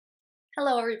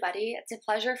Hello everybody, it's a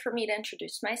pleasure for me to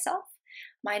introduce myself.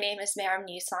 My name is Maryam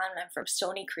and I'm from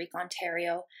Stony Creek,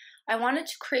 Ontario. I wanted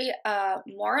to create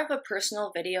more of a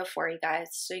personal video for you guys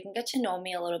so you can get to know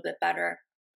me a little bit better.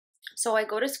 So I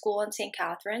go to school in St.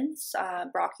 Catharines,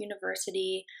 Brock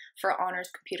University for Honors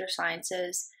Computer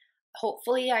Sciences.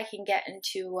 Hopefully I can get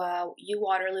into U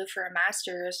Waterloo for a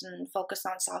master's and focus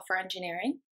on software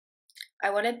engineering. I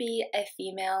want to be a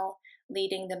female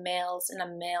leading the males in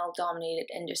a male dominated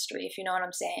industry, if you know what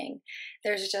I'm saying.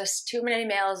 There's just too many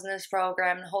males in this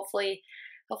program, and hopefully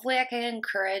I can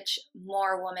encourage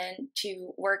more women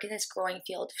to work in this growing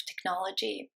field of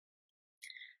technology.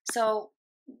 So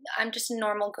I'm just a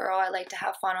normal girl. I like to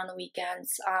have fun on the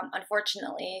weekends.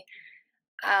 Unfortunately,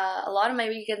 a lot of my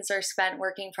weekends are spent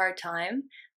working part-time,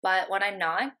 but when I'm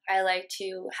not, I like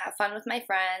to have fun with my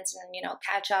friends and,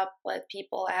 catch up with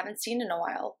people I haven't seen in a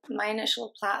while. My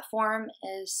initial platform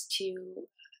is to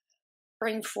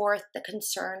bring forth the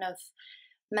concern of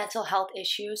mental health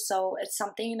issues. So it's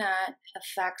something that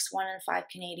affects 1 in 5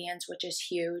 Canadians, which is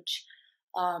huge.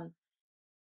 Um,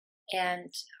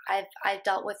 and I've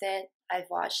dealt with it. I've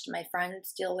watched my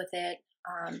friends deal with it.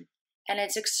 And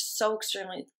it's so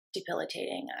extremely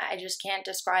debilitating. I just can't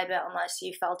describe it unless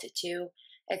you felt it too.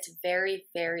 It's very,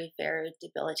 very, very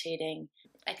debilitating.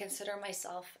 I consider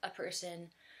myself a person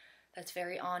that's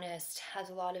very honest, has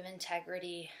a lot of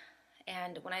integrity,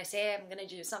 and when I say I'm going to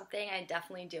do something, I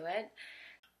definitely do it.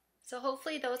 So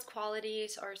hopefully those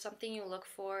qualities are something you look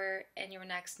for in your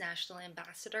next national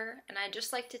ambassador, and I'd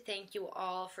just like to thank you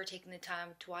all for taking the time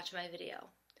to watch my video.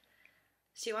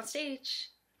 See you on stage.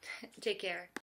 Take care.